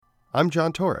I'm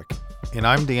John Torek. And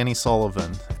I'm Danny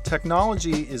Sullivan.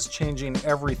 Technology is changing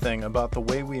everything about the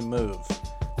way we move.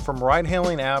 From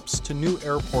ride-hailing apps to new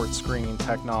airport screening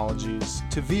technologies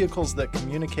to vehicles that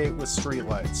communicate with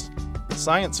streetlights.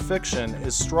 Science fiction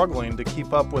is struggling to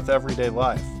keep up with everyday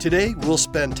life. Today, we'll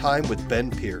spend time with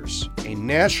Ben Pierce, a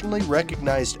nationally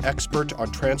recognized expert on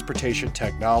transportation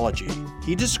technology.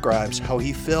 He describes how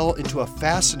he fell into a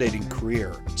fascinating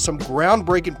career, some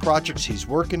groundbreaking projects he's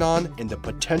working on, and the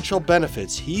potential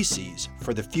benefits he sees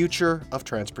for the future of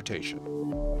transportation.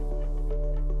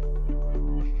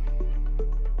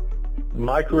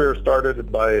 My career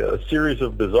started by a series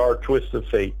of bizarre twists of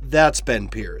fate. That's Ben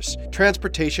Pierce,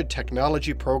 Transportation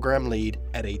Technology Program Lead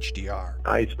at HDR.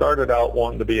 I started out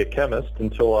wanting to be a chemist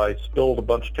until I spilled a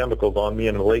bunch of chemicals on me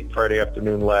in a late Friday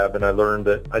afternoon lab, and I learned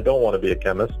that I don't want to be a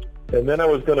chemist. And then I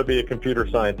was going to be a computer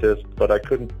scientist, but I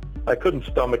couldn't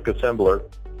stomach assembler.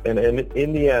 And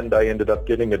in the end, I ended up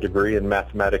getting a degree in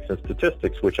mathematics and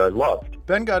statistics, which I loved.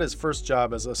 Ben got his first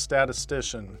job as a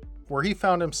statistician, where he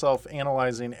found himself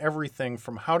analyzing everything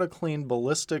from how to clean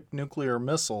ballistic nuclear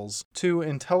missiles to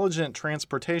Intelligent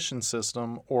Transportation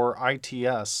System, or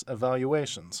ITS,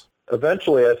 evaluations.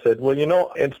 Eventually, I said, well,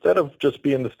 instead of just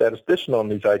being the statistician on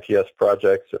these ITS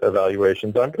projects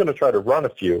evaluations, I'm going to try to run a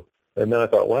few. And then I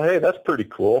thought, well, hey, that's pretty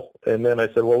cool. And then I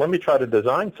said, well, let me try to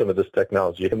design some of this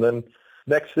technology. And then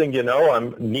next thing you know,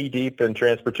 I'm knee-deep in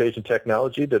transportation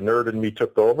technology. The nerd in me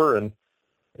took over, and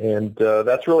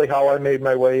that's really how I made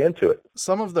my way into it.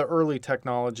 Some of the early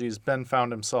technologies Ben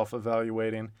found himself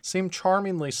evaluating seem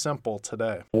charmingly simple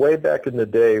today. Way back in the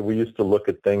day, we used to look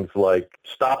at things like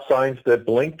stop signs that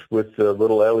blinked with the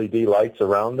little LED lights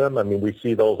around them. I mean, we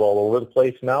see those all over the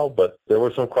place now, but there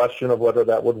was some question of whether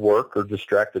that would work or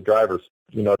distract the drivers.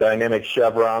 Dynamic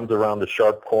chevrons around a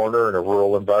sharp corner in a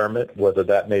rural environment, whether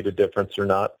that made a difference or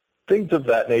not. Things of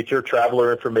that nature,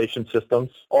 traveler information systems,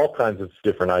 all kinds of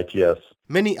different ITS.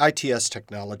 Many ITS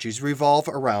technologies revolve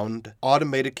around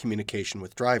automated communication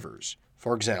with drivers.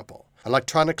 For example,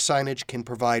 electronic signage can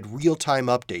provide real-time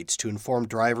updates to inform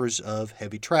drivers of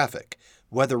heavy traffic,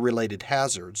 weather-related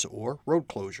hazards, or road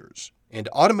closures. And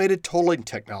automated tolling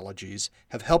technologies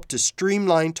have helped to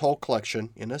streamline toll collection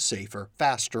in a safer,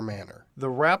 faster manner. The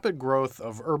rapid growth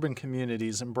of urban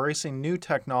communities embracing new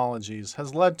technologies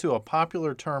has led to a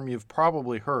popular term you've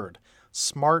probably heard: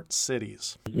 smart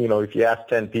cities. If you ask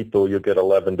 10 people, you'll get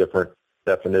 11 different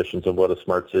definitions of what a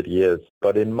smart city is.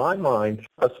 But in my mind,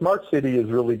 a smart city is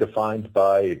really defined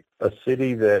by a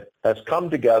city that has come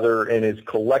together and is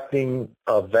collecting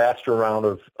a vast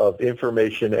amount of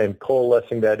information and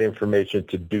coalescing that information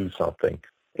to do something.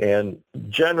 And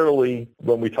generally,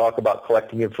 when we talk about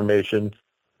collecting information,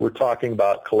 we're talking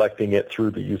about collecting it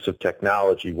through the use of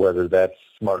technology, whether that's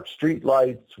smart street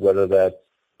lights, whether that's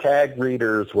tag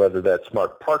readers, whether that's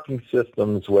smart parking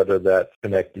systems, whether that's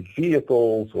connected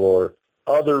vehicles or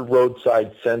other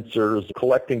roadside sensors,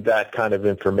 collecting that kind of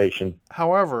information.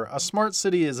 However, a smart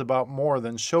city is about more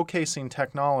than showcasing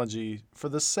technology for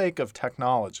the sake of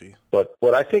technology. But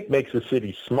what I think makes a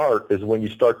city smart is when you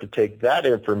start to take that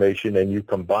information and you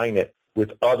combine it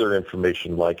with other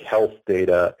information like health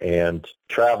data and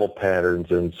travel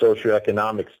patterns and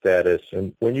socioeconomic status.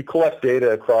 And when you collect data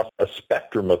across a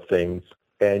spectrum of things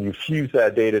and you fuse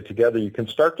that data together, you can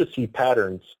start to see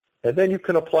patterns. And then you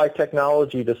can apply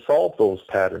technology to solve those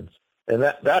patterns. And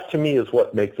that to me is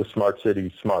what makes a smart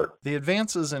city smart. The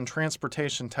advances in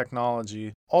transportation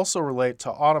technology also relate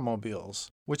to automobiles,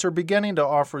 which are beginning to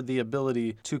offer the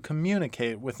ability to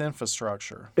communicate with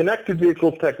infrastructure. Connected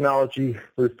vehicle technology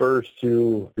refers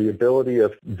to the ability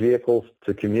of vehicles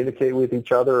to communicate with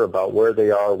each other about where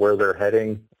they are, where they're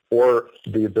heading, or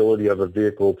the ability of a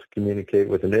vehicle to communicate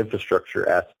with an infrastructure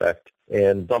aspect.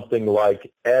 And something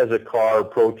like as a car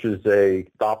approaches a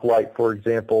stoplight, for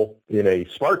example, in a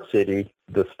smart city,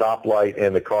 the stoplight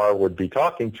and the car would be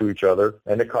talking to each other,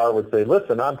 and the car would say,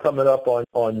 listen, I'm coming up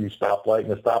on you, stoplight,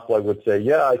 and the stoplight would say,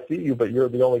 yeah, I see you, but you're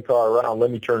the only car around.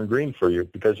 Let me turn green for you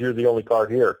because you're the only car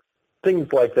here.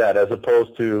 Things like that, as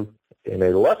opposed to in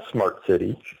a less smart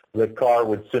city, the car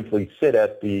would simply sit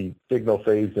at the signal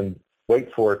phase and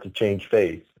wait for it to change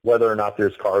phase, whether or not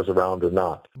there's cars around or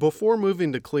not. Before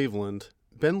moving to Cleveland,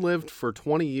 Ben lived for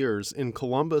 20 years in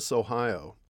Columbus,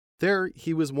 Ohio. There,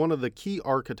 he was one of the key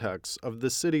architects of the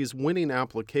city's winning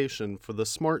application for the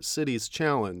Smart Cities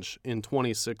Challenge in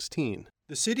 2016.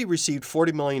 The city received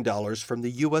 $40 million from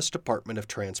the U.S. Department of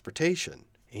Transportation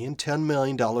and $10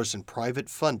 million in private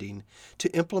funding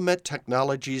to implement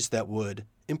technologies that would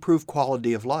improve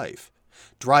quality of life,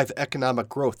 drive economic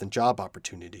growth and job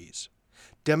opportunities,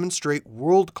 demonstrate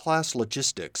world-class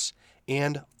logistics,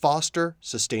 and foster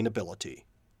sustainability.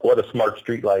 What a smart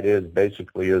streetlight is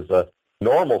basically is a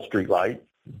normal streetlight,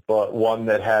 but one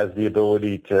that has the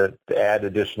ability to add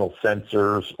additional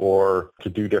sensors or to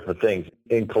do different things.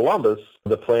 In Columbus,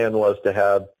 the plan was to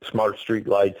have smart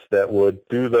streetlights that would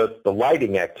do the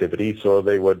lighting activity, so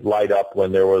they would light up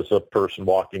when there was a person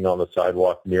walking on the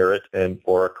sidewalk near it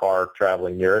or a car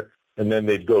traveling near it, and then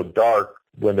they'd go dark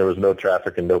when there was no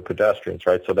traffic and no pedestrians,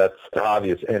 right? So that's the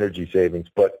obvious energy savings.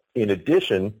 But in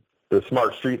addition, the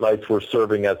smart streetlights were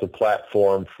serving as a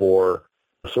platform for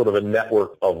sort of a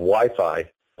network of Wi-Fi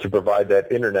to provide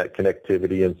that internet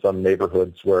connectivity in some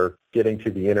neighborhoods where getting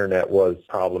to the internet was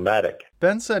problematic.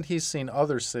 Ben said he's seen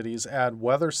other cities add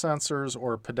weather sensors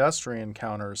or pedestrian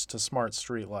counters to smart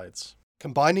streetlights.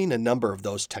 Combining a number of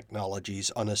those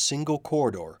technologies on a single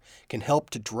corridor can help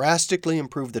to drastically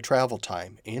improve the travel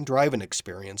time and driving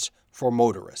experience for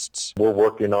motorists. We're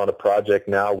working on a project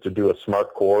now to do a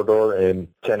smart corridor in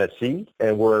Tennessee,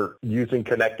 and we're using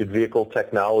connected vehicle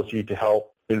technology to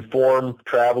help inform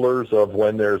travelers of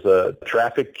when there's a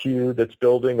traffic queue that's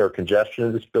building or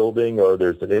congestion that's building or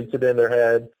there's an incident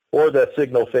ahead, or the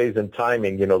signal phase and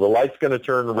timing. The light's going to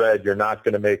turn red, you're not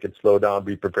going to make it slow down,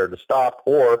 be prepared to stop,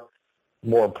 or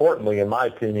more importantly, in my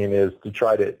opinion, is to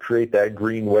try to create that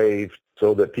green wave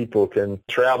so that people can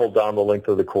travel down the length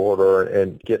of the corridor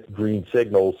and get green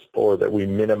signals, or that we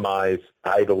minimize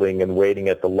idling and waiting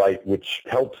at the light, which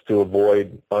helps to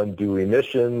avoid undue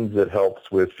emissions. It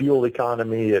helps with fuel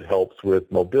economy. It helps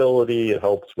with mobility. It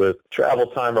helps with travel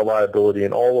time reliability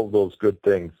and all of those good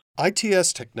things.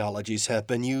 ITS technologies have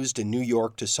been used in New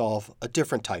York to solve a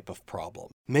different type of problem.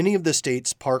 Many of the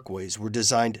state's parkways were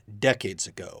designed decades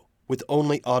ago with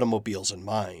only automobiles in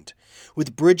mind,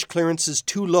 with bridge clearances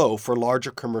too low for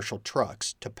larger commercial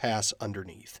trucks to pass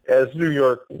underneath. As New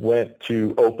York went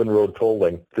to open road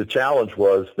tolling, the challenge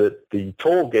was that the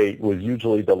toll gate was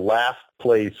usually the last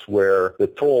place where the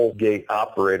toll gate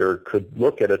operator could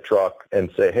look at a truck and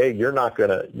say, "Hey, you're not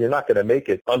gonna make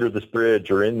it under this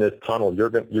bridge or in this tunnel. You're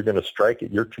gonna strike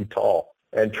it. You're too tall,"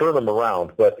 and turn them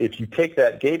around. But if you take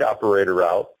that gate operator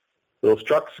out, those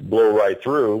trucks blow right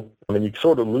through. You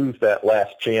sort of lose that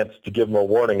last chance to give them a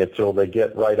warning until they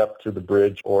get right up to the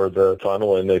bridge or the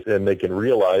tunnel, and they can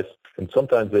realize, and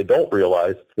sometimes they don't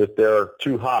realize, that they're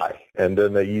too high. And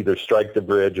then they either strike the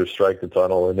bridge or strike the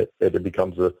tunnel, and it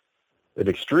becomes an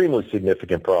extremely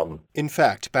significant problem. In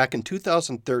fact, back in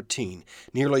 2013,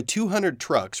 nearly 200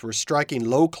 trucks were striking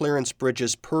low-clearance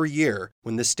bridges per year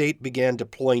when the state began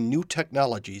deploying new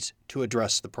technologies to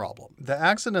address the problem. The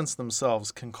accidents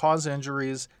themselves can cause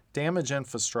injuries, damage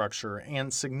infrastructure,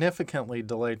 and significantly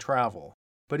delay travel.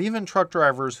 But even truck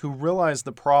drivers who realize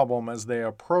the problem as they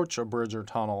approach a bridge or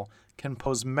tunnel can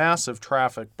pose massive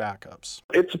traffic backups.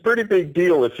 It's a pretty big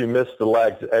deal if you miss the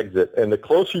lagged exit. And the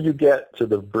closer you get to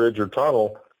the bridge or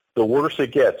tunnel, the worse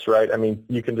it gets, right?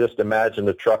 You can just imagine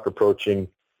a truck approaching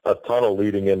a tunnel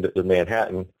leading into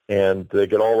Manhattan, and they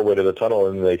get all the way to the tunnel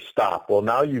and they stop. Well,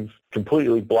 now you've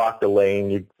completely blocked a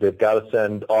lane. They've got to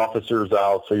send officers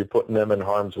out, so you're putting them in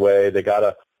harm's way. They got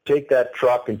to take that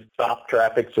truck and stop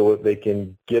traffic so that they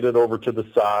can get it over to the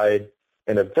side.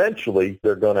 And eventually,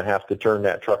 they're going to have to turn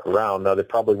that truck around. Now, they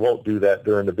probably won't do that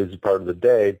during the busy part of the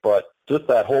day, but just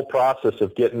that whole process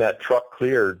of getting that truck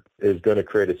cleared is going to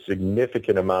create a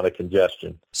significant amount of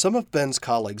congestion. Some of Ben's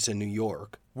colleagues in New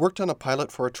York worked on a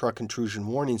pilot for a truck intrusion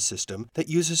warning system that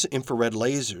uses infrared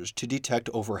lasers to detect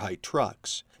overheight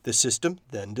trucks. The system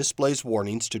then displays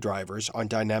warnings to drivers on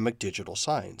dynamic digital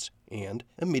signs and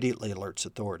immediately alerts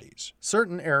authorities.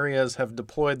 Certain areas have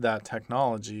deployed that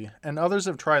technology, and others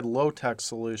have tried low-tech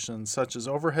solutions such as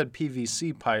overhead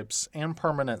PVC pipes and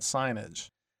permanent signage.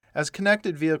 As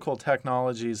connected vehicle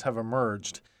technologies have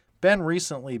emerged, Ben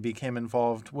recently became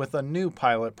involved with a new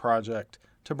pilot project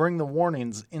to bring the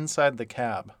warnings inside the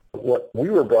cab. What we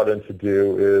were brought in to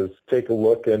do is take a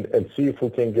look and see if we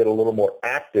can get a little more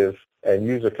active and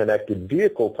use a connected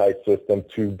vehicle type system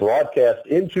to broadcast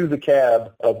into the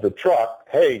cab of the truck,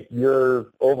 "Hey, you're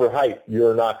over height.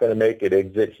 You're not going to make it.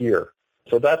 Exit here."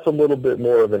 So that's a little bit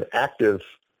more of an active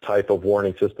type of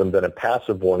warning system than a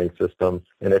passive warning system.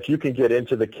 And if you can get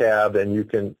into the cab and you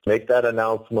can make that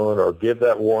announcement or give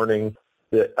that warning,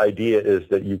 the idea is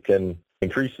that you can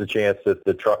increase the chance that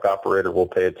the truck operator will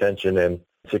pay attention and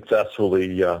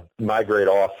successfully migrate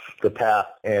off the path,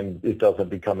 and it doesn't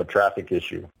become a traffic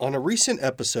issue. On a recent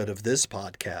episode of this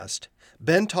podcast,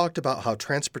 Ben talked about how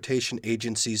transportation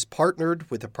agencies partnered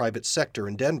with the private sector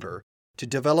in Denver to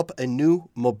develop a new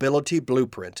mobility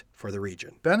blueprint for the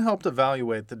region. Ben helped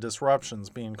evaluate the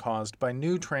disruptions being caused by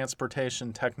new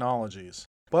transportation technologies,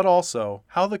 but also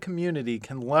how the community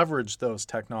can leverage those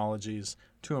technologies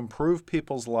to improve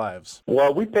people's lives?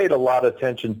 Well, we paid a lot of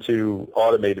attention to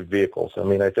automated vehicles. I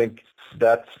mean, I think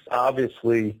that's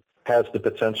obviously has the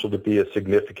potential to be a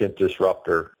significant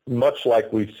disruptor, much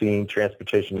like we've seen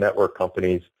transportation network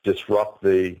companies disrupt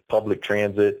the public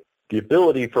transit. The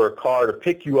ability for a car to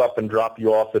pick you up and drop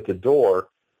you off at the door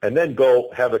and then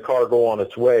have the car go on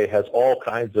its way has all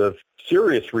kinds of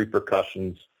serious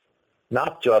repercussions,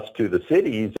 not just to the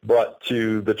cities, but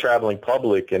to the traveling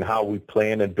public and how we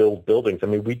plan and build buildings. I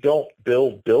mean, we don't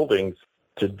build buildings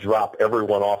to drop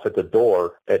everyone off at the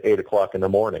door at 8 o'clock in the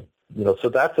morning. So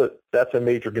that's a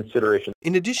major consideration.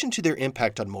 In addition to their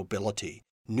impact on mobility,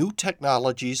 new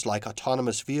technologies like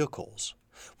autonomous vehicles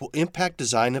will impact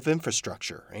design of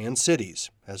infrastructure and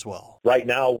cities as well. Right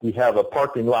now, we have a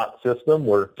parking lot system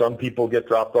where some people get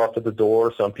dropped off at the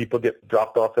door, some people get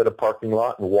dropped off at a parking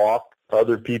lot and walk.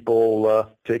 Other people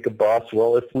take a bus.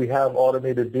 Well, if we have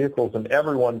automated vehicles and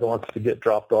everyone wants to get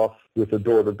dropped off with a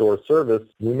door-to-door service,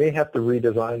 we may have to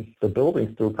redesign the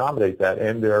buildings to accommodate that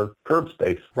and their curb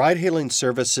space. Ride-hailing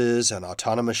services and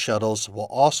autonomous shuttles will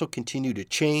also continue to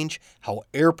change how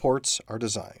airports are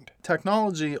designed.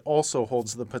 Technology also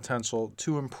holds the potential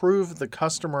to improve the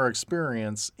customer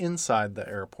experience inside the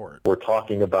airport. We're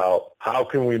talking about how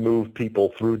can we move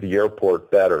people through the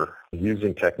airport better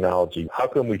using technology? How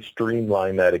can we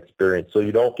streamline that experience so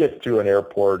you don't get to an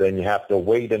airport and you have to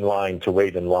wait in line to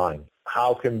wait in line?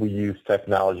 How can we use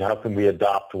technology? How can we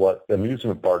adopt what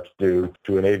amusement parks do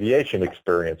to an aviation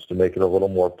experience to make it a little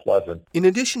more pleasant? In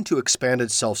addition to expanded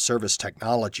self-service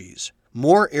technologies,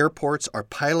 more airports are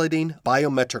piloting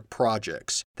biometric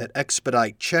projects that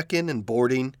expedite check-in and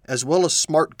boarding, as well as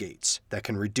smart gates that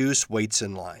can reduce waits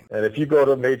in line. And if you go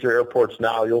to major airports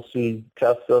now, you'll see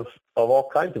tests of all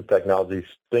kinds of technologies,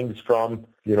 things from,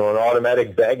 an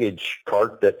automatic baggage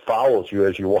cart that follows you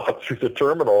as you walk through the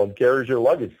terminal and carries your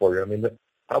luggage for you. I mean,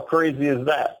 how crazy is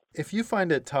that? If you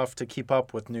find it tough to keep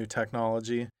up with new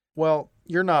technology, well,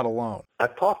 you're not alone.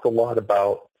 I've talked a lot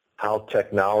about how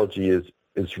technology is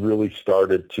really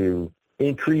started to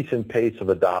increase in pace of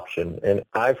adoption. And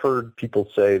I've heard people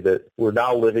say that we're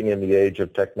now living in the age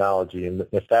of technology. And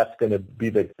if that's going to be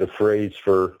the phrase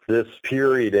for this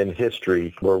period in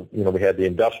history where, we had the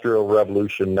Industrial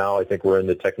Revolution, now I think we're in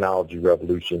the technology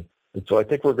revolution. And so I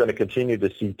think we're going to continue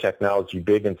to see technology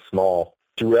big and small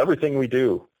through everything we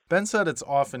do. Ben said it's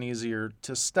often easier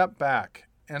to step back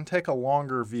and take a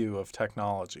longer view of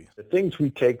technology. The things we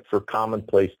take for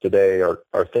commonplace today are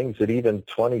things that even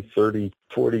 20, 30,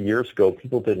 40 years ago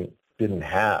people didn't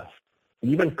have.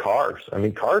 Even cars. I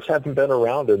mean, cars haven't been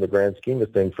around in the grand scheme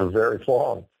of things for very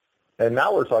long. And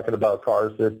now we're talking about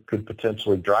cars that could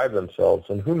potentially drive themselves.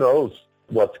 And who knows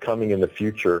what's coming in the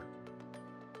future.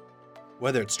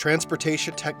 Whether it's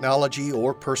transportation technology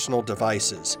or personal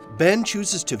devices, Ben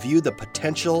chooses to view the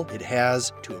potential it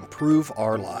has to improve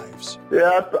our lives.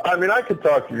 Yeah, I mean, I could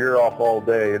talk your ear off all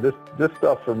day. This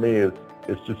stuff for me is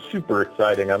just super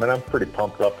exciting. I mean, I'm pretty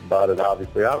pumped up about it,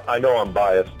 obviously. I know I'm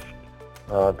biased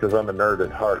because I'm a nerd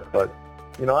at heart. But,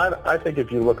 I think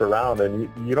if you look around and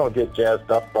you don't get jazzed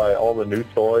up by all the new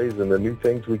toys and the new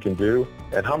things we can do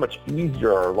and how much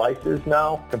easier our life is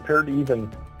now compared to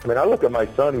I look at my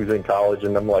son who's in college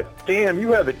and I'm like, damn,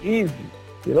 you have it easy.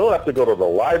 You don't have to go to the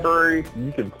library.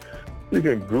 You can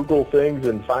Google things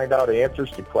and find out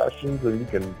answers to questions. And you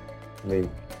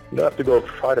don't have to go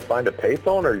try to find a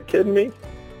payphone. Are you kidding me?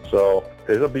 So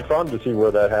it'll be fun to see where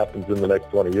that happens in the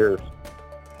next 20 years.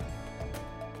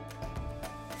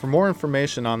 For more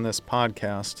information on this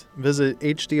podcast, visit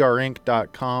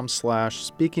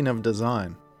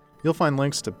hdrinc.com/speakingofdesign. You'll find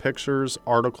links to pictures,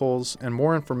 articles, and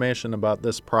more information about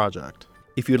this project.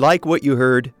 If you like what you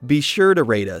heard, be sure to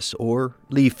rate us or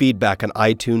leave feedback on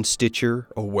iTunes, Stitcher,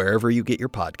 or wherever you get your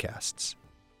podcasts.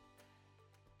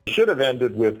 Should have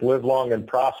ended with live long and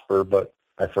prosper, but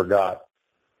I forgot.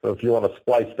 So if you want to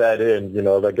splice that in,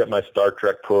 I get my Star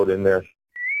Trek quote in there.